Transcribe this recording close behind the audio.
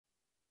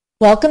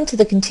Welcome to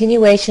the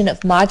continuation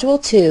of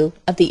Module 2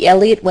 of the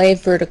Elliott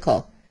Wave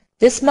Vertical.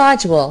 This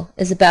module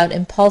is about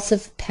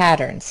impulsive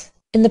patterns.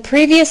 In the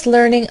previous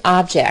learning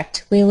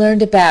object, we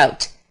learned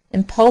about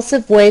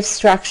impulsive wave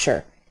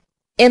structure,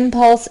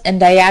 impulse and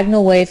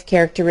diagonal wave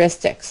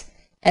characteristics,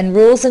 and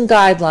rules and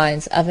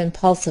guidelines of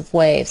impulsive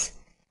waves.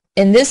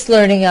 In this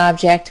learning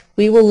object,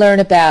 we will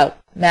learn about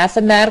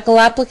mathematical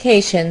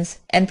applications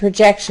and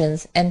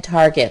projections and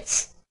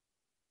targets.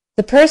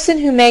 The person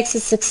who makes a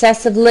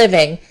success of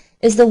living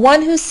is the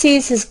one who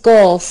sees his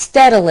goal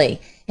steadily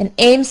and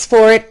aims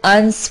for it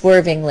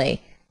unswervingly.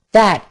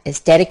 That is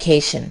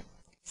dedication.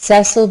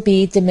 Cecil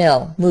B.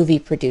 DeMille, movie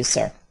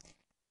producer.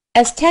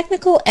 As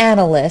technical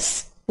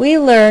analysts, we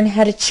learn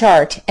how to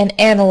chart and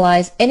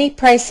analyze any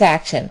price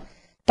action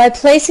by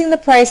placing the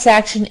price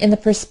action in the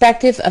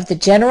perspective of the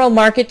general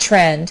market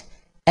trend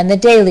and the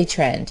daily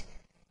trend.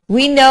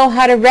 We know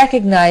how to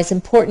recognize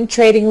important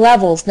trading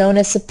levels known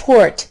as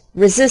support,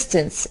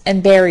 resistance,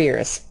 and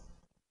barriers.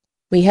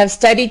 We have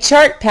studied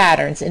chart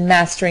patterns in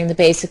mastering the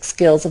basic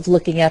skills of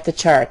looking at the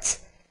charts.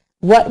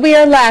 What we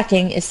are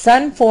lacking is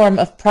some form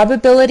of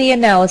probability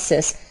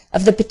analysis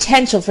of the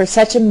potential for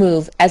such a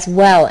move as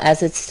well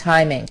as its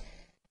timing.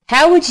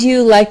 How would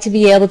you like to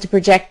be able to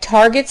project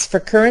targets for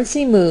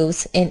currency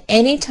moves in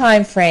any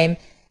time frame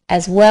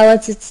as well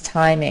as its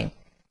timing?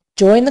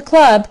 Join the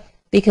club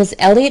because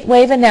Elliott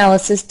Wave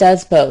Analysis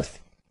does both.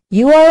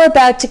 You are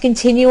about to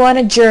continue on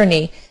a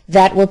journey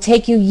that will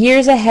take you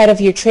years ahead of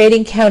your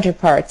trading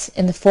counterparts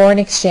in the foreign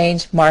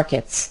exchange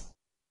markets.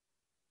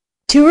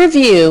 To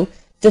review,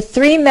 the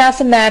three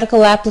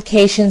mathematical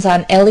applications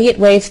on Elliott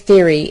wave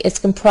theory is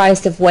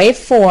comprised of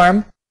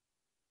waveform,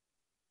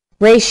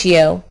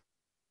 ratio,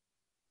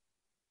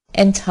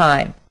 and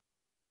time.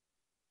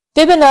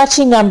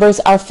 Fibonacci numbers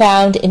are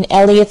found in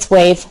Elliott's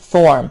wave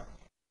form.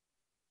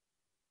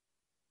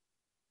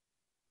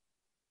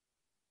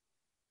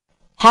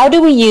 How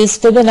do we use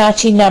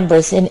Fibonacci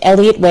numbers in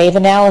Elliott wave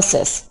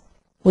analysis?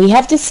 We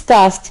have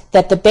discussed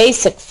that the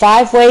basic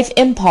 5-wave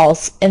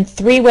impulse and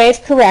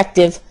 3-wave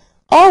corrective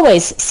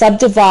always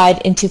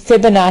subdivide into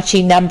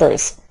Fibonacci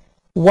numbers.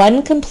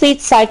 One complete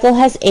cycle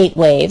has 8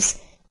 waves,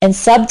 and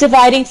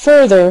subdividing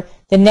further,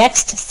 the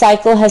next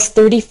cycle has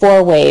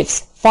 34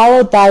 waves,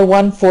 followed by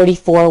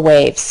 144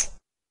 waves.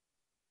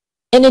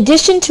 In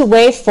addition to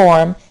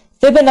waveform,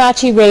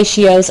 Fibonacci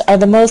ratios are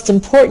the most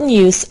important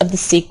use of the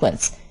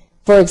sequence.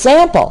 For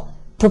example,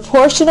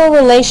 proportional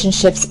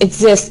relationships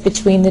exist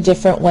between the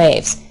different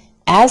waves.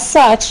 As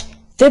such,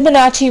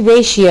 Fibonacci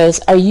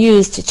ratios are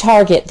used to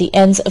target the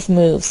ends of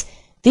moves.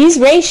 These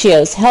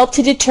ratios help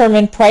to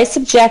determine price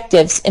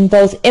objectives in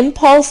both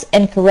impulse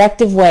and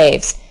corrective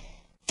waves.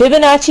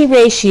 Fibonacci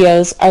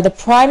ratios are the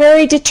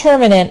primary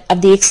determinant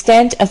of the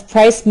extent of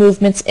price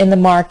movements in the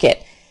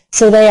market,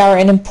 so they are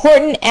an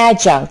important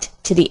adjunct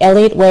to the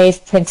Elliott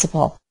wave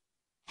principle.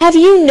 Have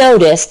you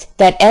noticed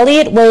that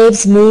Elliott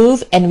waves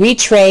move and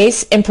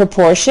retrace in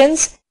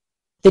proportions?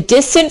 The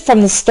distance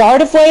from the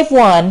start of wave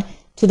 1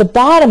 to the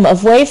bottom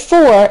of wave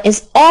 4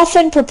 is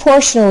often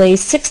proportionally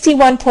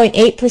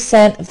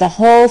 61.8% of the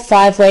whole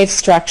 5-wave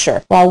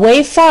structure, while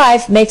wave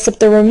 5 makes up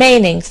the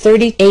remaining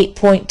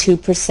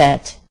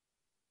 38.2%.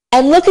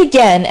 And look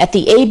again at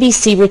the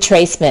ABC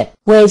retracement.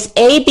 Waves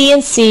A, B,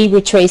 and C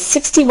retrace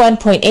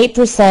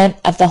 61.8%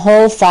 of the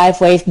whole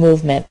 5-wave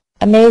movement.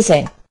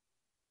 Amazing.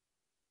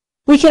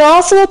 We can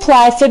also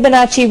apply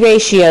Fibonacci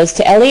ratios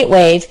to Elliott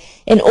wave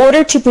in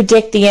order to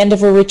predict the end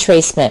of a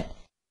retracement.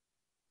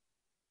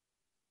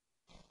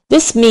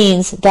 This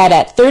means that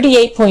at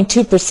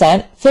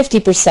 38.2%,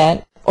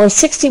 50%, or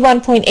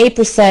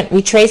 61.8%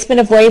 retracement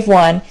of wave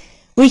 1,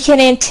 we can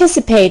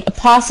anticipate a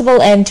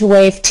possible end to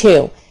wave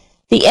 2.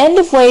 The end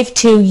of wave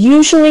 2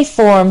 usually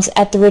forms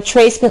at the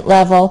retracement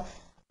level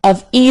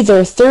of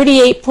either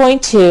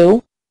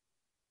 38.2,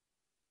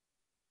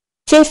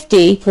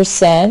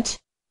 50%,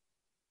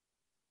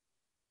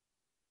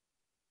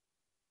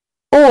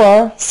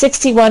 or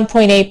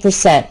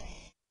 61.8%.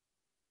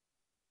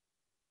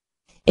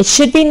 It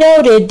should be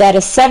noted that a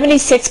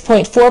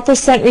 76.4%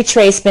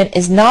 retracement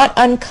is not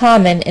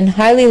uncommon in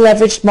highly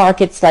leveraged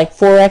markets like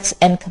Forex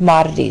and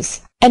commodities.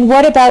 And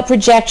what about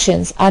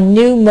projections on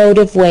new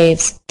motive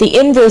waves? The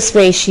inverse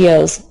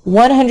ratios,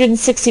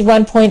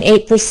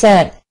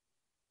 161.8%,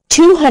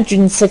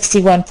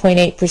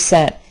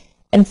 261.8%,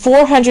 and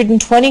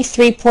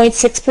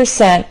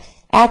 423.6%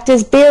 act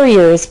as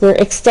barriers where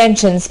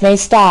extensions may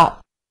stop.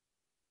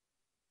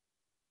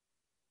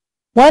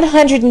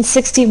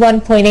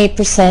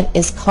 161.8%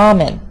 is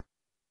common.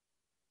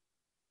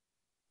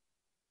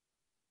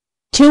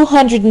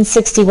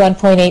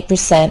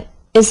 261.8%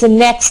 is the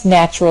next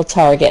natural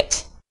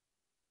target.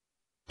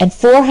 And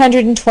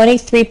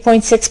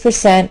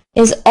 423.6%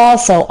 is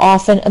also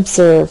often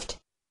observed.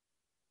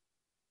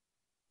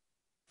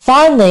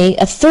 Finally,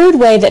 a third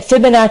way that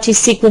Fibonacci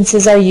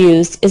sequences are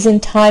used is in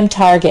time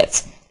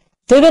targets.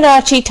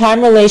 Fibonacci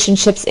time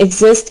relationships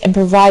exist and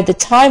provide the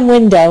time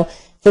window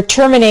for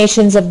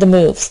terminations of the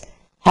moves.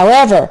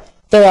 However,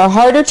 they are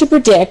harder to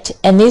predict,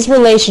 and these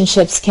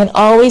relationships can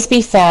always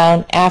be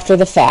found after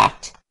the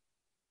fact.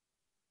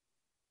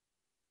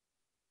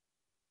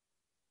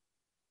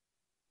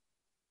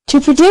 To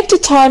predict a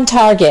time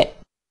target,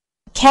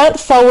 count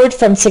forward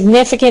from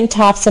significant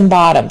tops and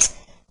bottoms.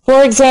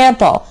 For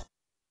example,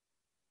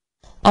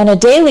 on a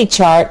daily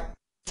chart,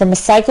 from a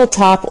cycle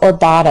top or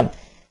bottom,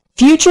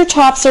 future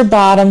tops or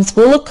bottoms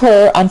will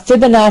occur on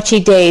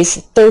Fibonacci days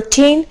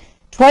 13,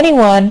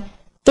 21,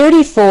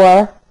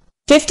 34,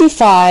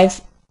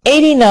 55,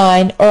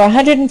 89, or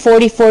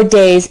 144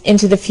 days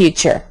into the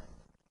future.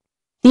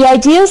 The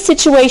ideal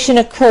situation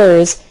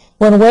occurs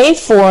when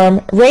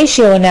waveform,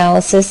 ratio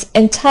analysis,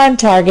 and time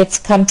targets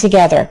come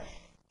together.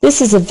 This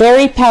is a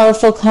very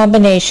powerful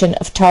combination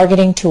of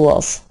targeting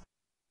tools.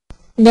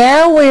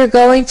 Now we are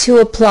going to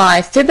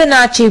apply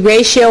Fibonacci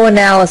ratio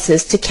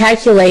analysis to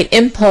calculate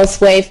impulse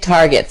wave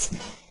targets.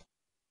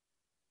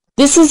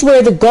 This is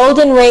where the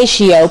golden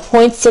ratio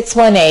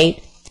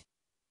 0.618,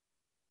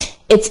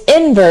 its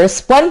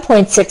inverse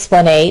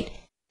 1.618,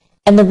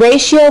 and the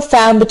ratio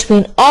found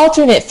between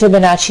alternate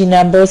Fibonacci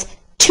numbers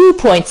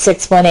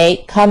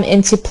 2.618 come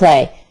into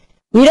play.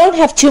 We don't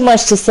have too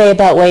much to say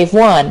about wave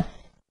 1,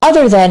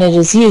 other than it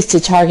is used to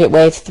target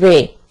wave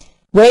 3.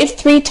 Wave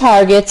 3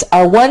 targets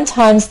are 1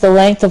 times the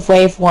length of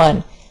wave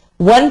 1,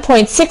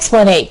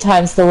 1.618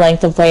 times the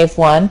length of wave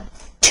 1,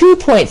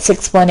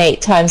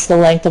 2.618 times the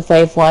length of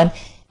wave 1,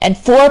 and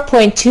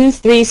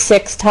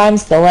 4.236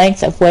 times the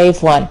length of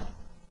wave 1.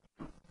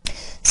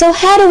 So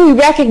how do we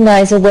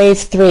recognize a wave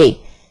 3?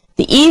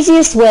 The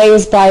easiest way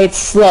is by its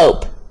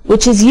slope,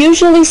 which is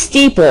usually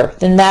steeper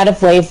than that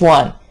of wave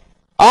 1.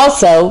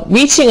 Also,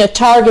 reaching a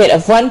target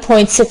of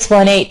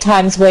 1.618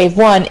 times wave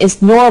 1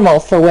 is normal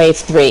for wave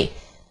 3.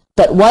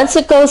 But once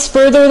it goes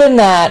further than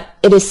that,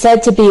 it is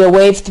said to be a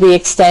wave 3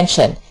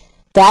 extension.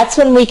 That's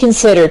when we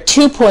consider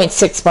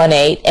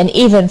 2.618 and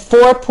even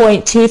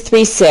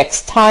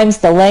 4.236 times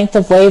the length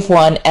of wave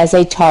 1 as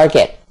a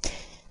target.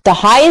 The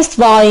highest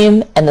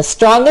volume and the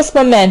strongest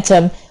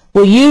momentum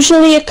will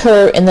usually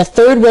occur in the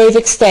third wave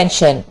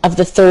extension of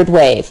the third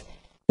wave.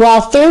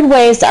 While third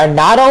waves are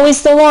not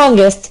always the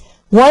longest,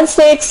 once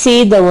they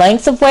exceed the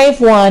length of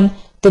wave 1,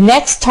 the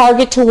next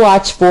target to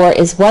watch for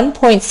is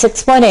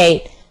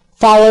 1.618,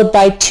 followed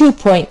by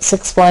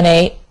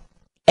 2.618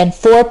 and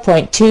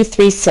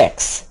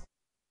 4.236.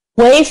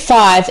 Wave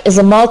 5 is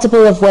a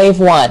multiple of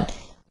wave 1,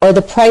 or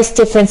the price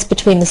difference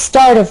between the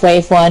start of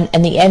wave 1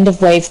 and the end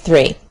of wave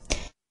 3.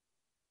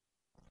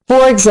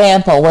 For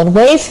example, when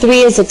wave 3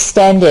 is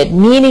extended,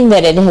 meaning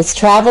that it has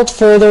traveled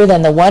further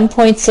than the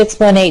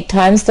 1.618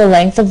 times the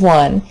length of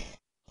 1,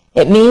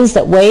 it means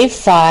that wave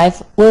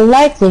 5 will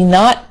likely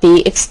not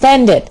be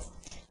extended.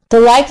 The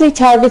likely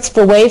targets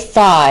for wave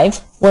 5,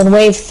 when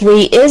wave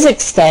 3 is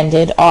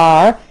extended,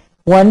 are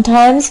 1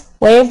 times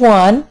wave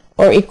 1,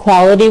 or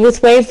equality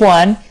with wave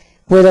 1,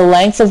 where the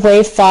length of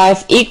wave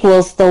 5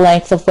 equals the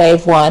length of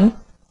wave 1,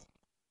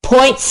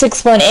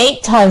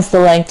 0.618 times the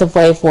length of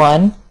wave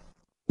 1,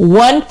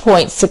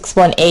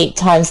 1.618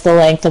 times the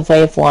length of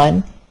wave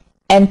 1,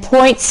 and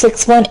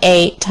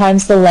 0.618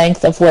 times the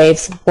length of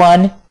waves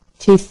 1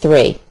 to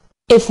 3.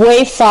 If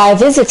wave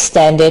 5 is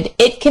extended,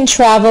 it can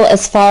travel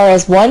as far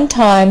as 1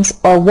 times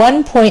or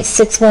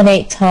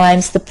 1.618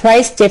 times the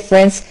price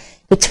difference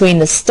between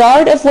the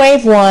start of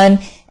wave 1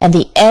 and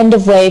the end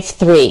of wave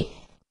 3.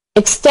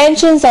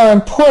 Extensions are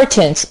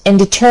important in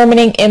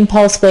determining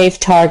impulse wave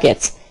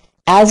targets.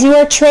 As you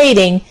are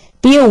trading,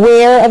 be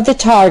aware of the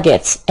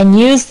targets and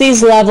use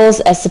these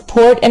levels as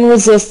support and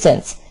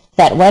resistance,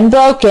 that when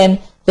broken,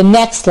 the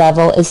next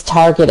level is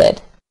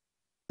targeted.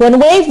 When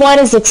wave 1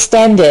 is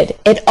extended,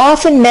 it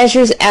often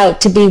measures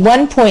out to be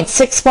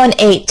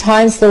 1.618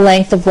 times the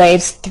length of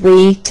waves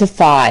 3 to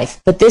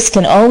 5, but this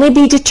can only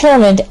be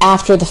determined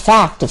after the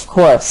fact, of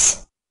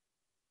course.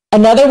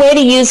 Another way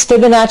to use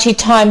Fibonacci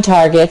time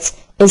targets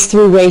is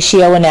through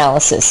ratio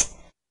analysis.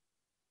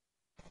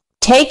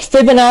 Take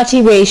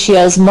Fibonacci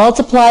ratios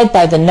multiplied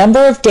by the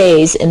number of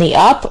days in the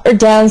up or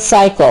down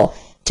cycle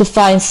to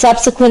find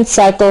subsequent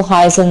cycle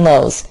highs and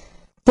lows.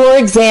 For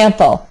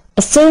example,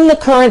 assume the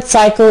current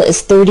cycle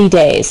is 30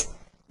 days.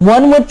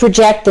 One would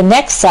project the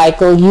next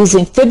cycle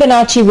using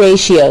Fibonacci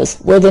ratios,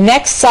 where the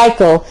next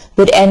cycle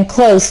would end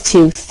close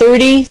to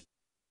 30,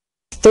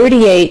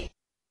 38,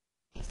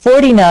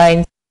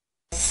 49,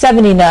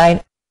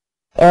 79,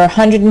 or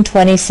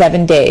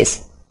 127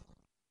 days.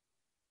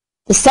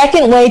 The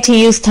second way to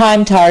use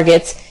time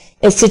targets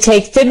is to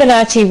take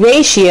Fibonacci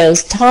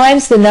ratios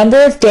times the number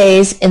of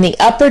days in the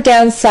up or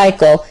down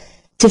cycle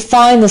to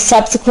find the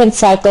subsequent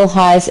cycle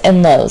highs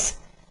and lows.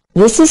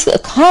 This is a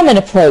common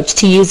approach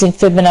to using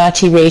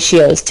Fibonacci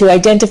ratios to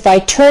identify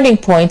turning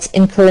points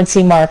in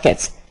currency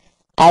markets.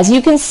 As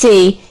you can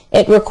see,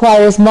 it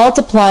requires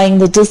multiplying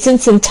the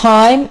distance in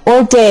time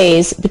or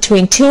days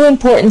between two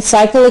important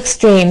cycle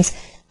extremes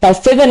by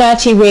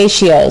Fibonacci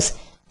ratios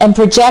and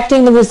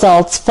projecting the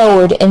results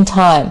forward in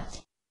time.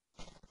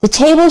 The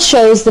table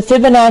shows the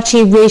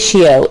Fibonacci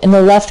ratio in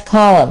the left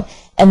column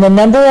and the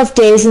number of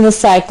days in the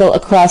cycle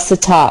across the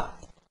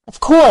top.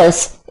 Of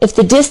course, if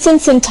the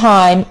distance in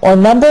time or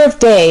number of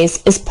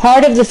days is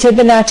part of the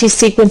Fibonacci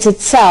sequence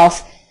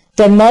itself,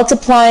 then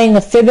multiplying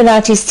the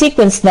Fibonacci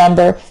sequence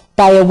number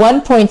by a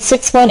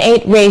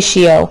 1.618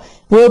 ratio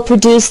will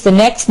produce the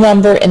next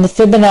number in the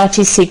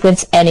Fibonacci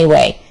sequence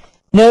anyway.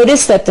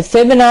 Notice that the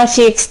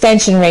Fibonacci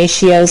extension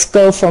ratios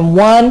go from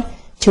 1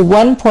 to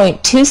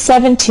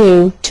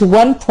 1.272 to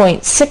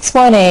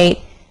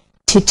 1.618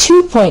 to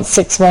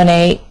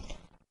 2.618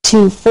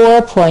 to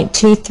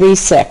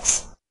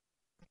 4.236.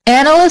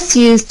 Analysts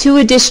use two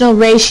additional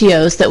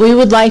ratios that we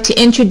would like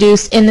to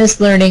introduce in this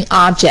learning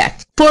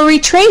object. For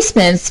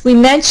retracements, we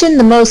mention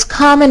the most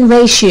common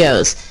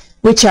ratios,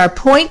 which are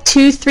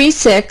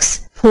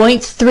 0.236,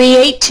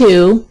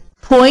 0.382,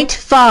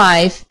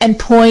 0.5, and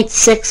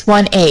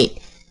 0.618.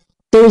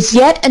 There's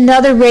yet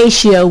another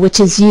ratio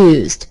which is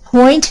used,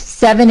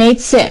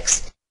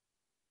 0.786,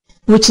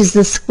 which is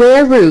the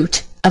square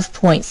root of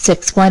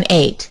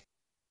 0.618.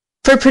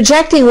 For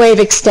projecting wave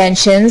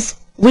extensions,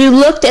 we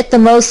looked at the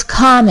most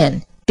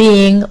common,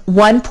 being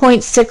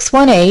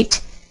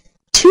 1.618,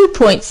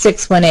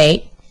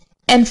 2.618,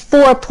 and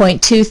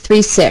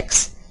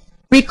 4.236.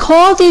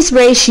 Recall these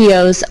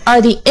ratios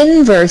are the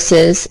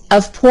inverses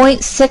of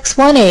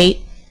 0.618,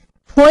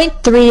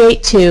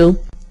 0.382,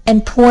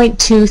 and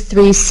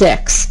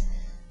 0.236.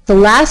 The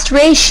last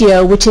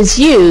ratio which is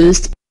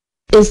used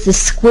is the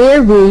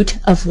square root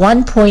of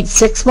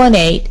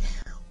 1.618,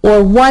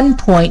 or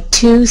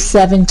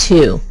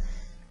 1.272.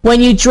 When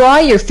you draw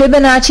your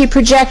Fibonacci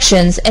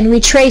projections and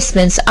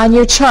retracements on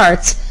your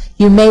charts,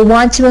 you may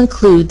want to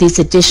include these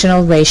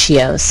additional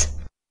ratios.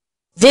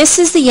 This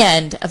is the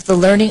end of the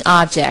learning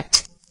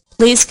object.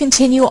 Please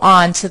continue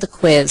on to the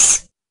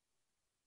quiz.